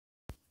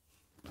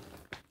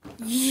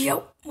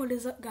Yo, what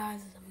is up,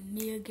 guys? It's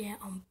me again.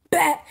 I'm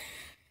back.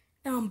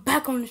 And I'm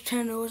back on this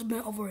channel. It's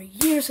been over a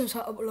year since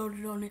I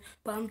uploaded on it,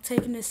 but I'm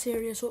taking it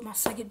serious with my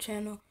second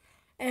channel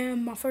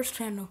and my first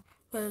channel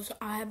because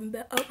I haven't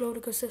been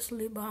uploading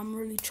consistently, but I'm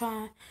really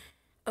trying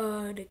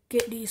to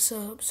get these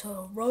subs.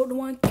 So road to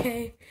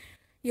 1K.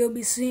 You'll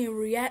be seeing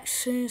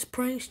reactions,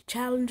 pranks,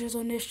 challenges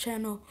on this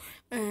channel,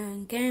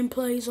 and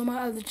gameplays on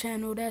my other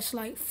channel. That's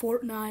like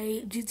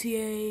Fortnite,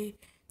 GTA,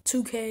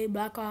 2K,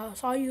 Black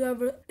Ops, all you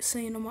ever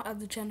seen on my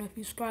other channel. If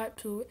you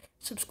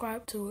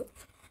subscribe to it.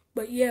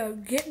 But yeah,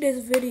 get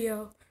this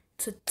video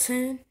to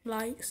 10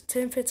 likes,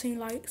 15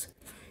 likes,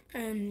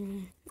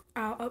 and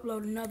I'll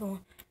upload another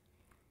one.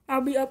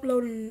 I'll be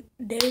uploading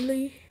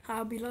daily.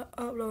 I'll be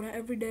uploading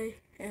every day,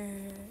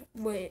 and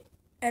with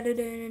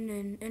editing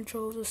and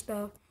intros and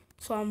stuff.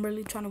 So I'm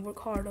really trying to work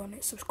hard on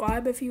it.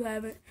 Subscribe if you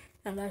haven't,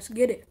 and let's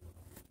get it.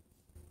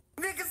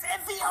 Niggas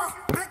envy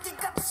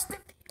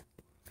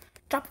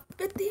Drop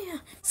 50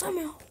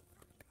 somehow.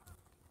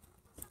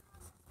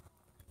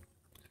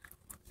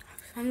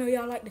 I know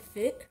y'all like the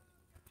fit.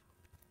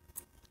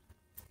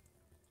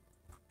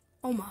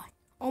 Oh my,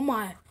 oh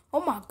my,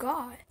 oh my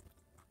God.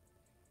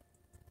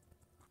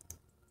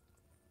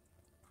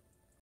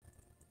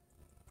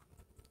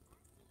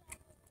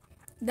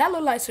 That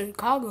look like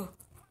Chicago.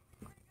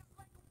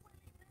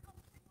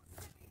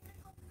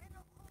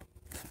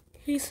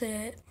 He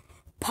said,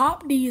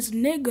 pop these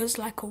niggas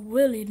like a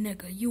willy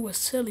nigga. You a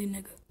silly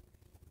nigga.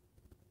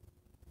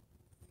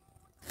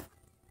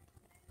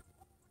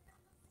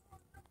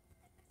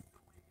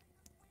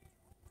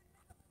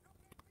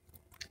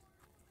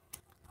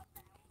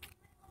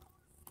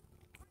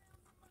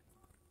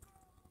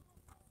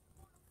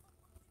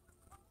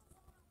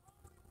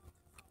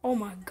 Oh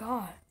my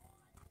God.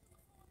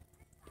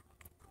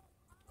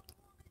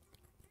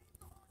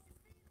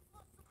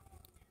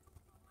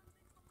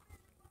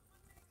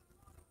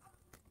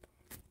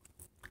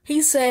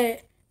 He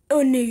said,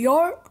 in New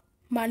York,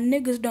 my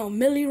niggas don't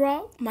milli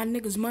rock, my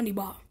niggas money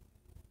ball.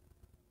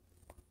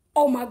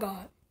 Oh my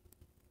God.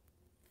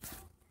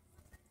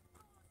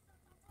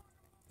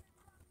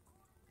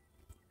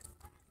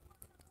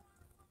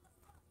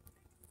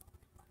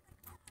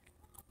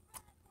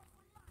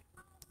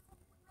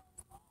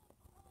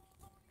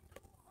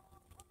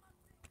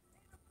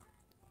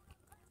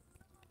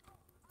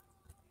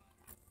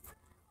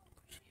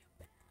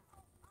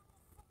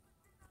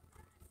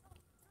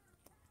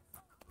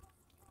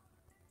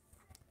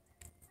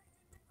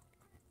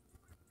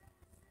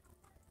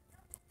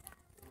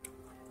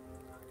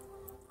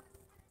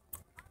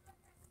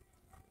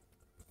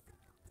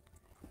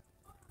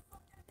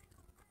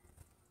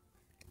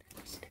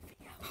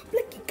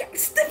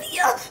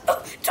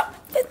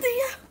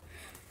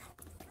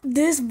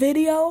 This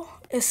video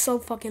is so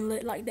fucking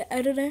lit. Like the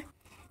editing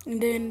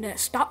and then that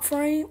stop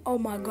frame. Oh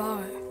my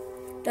God.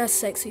 That's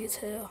sexy as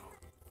hell.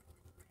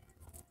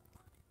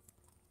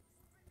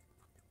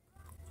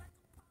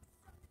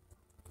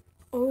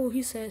 Oh,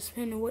 he said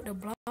spinning with the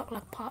block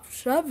like Pop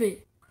Shove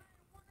It.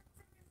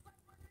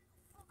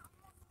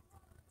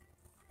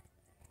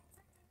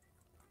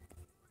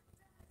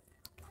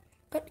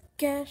 Got the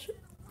cash.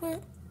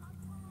 What?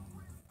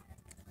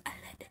 I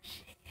like that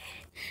shit.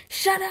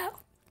 Shut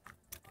up.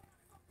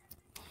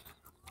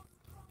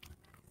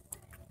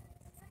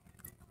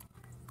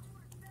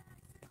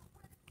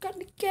 Got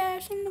the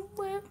cash in the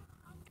whip.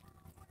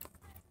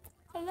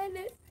 I let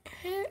it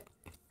hit.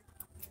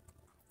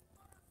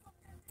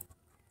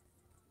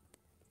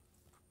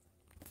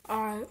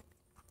 Alright.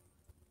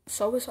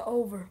 So it's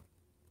over.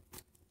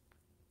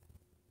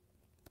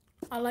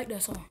 I like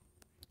that song.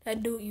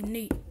 That dude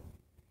unique.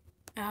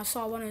 And I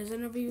saw one of his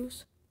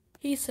interviews.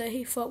 He said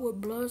he fucked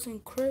with Bloods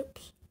and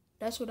Crips.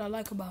 That's what I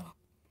like about him.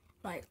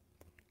 Like,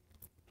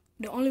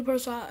 the only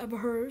person I ever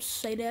heard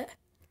say that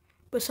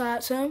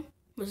besides him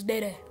was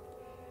Dede.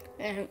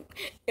 And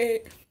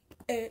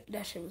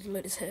that shit was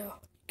lit as hell.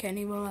 Can't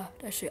even lie.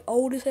 That shit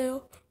old as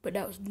hell, but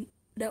that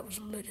was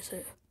lit as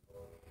hell.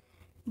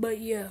 But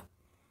yeah,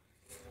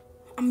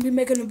 I'm gonna be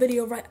making a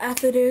video right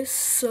after this,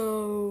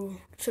 so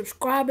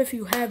subscribe if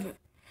you haven't.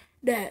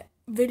 That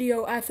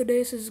video after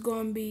this is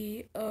gonna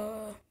be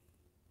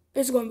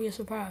it's gonna be a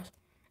surprise.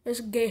 It's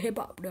gay hip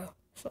hop though,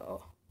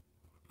 so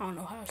I don't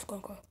know how it's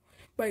gonna go.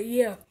 But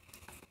yeah.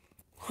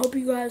 Hope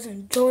you guys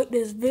enjoyed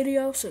this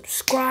video.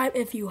 Subscribe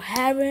if you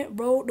haven't.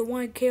 Road to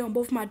 1K on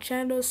both my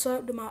channels.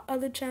 Sub to my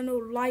other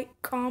channel. Like,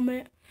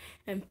 comment,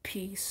 and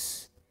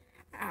peace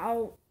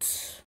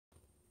out.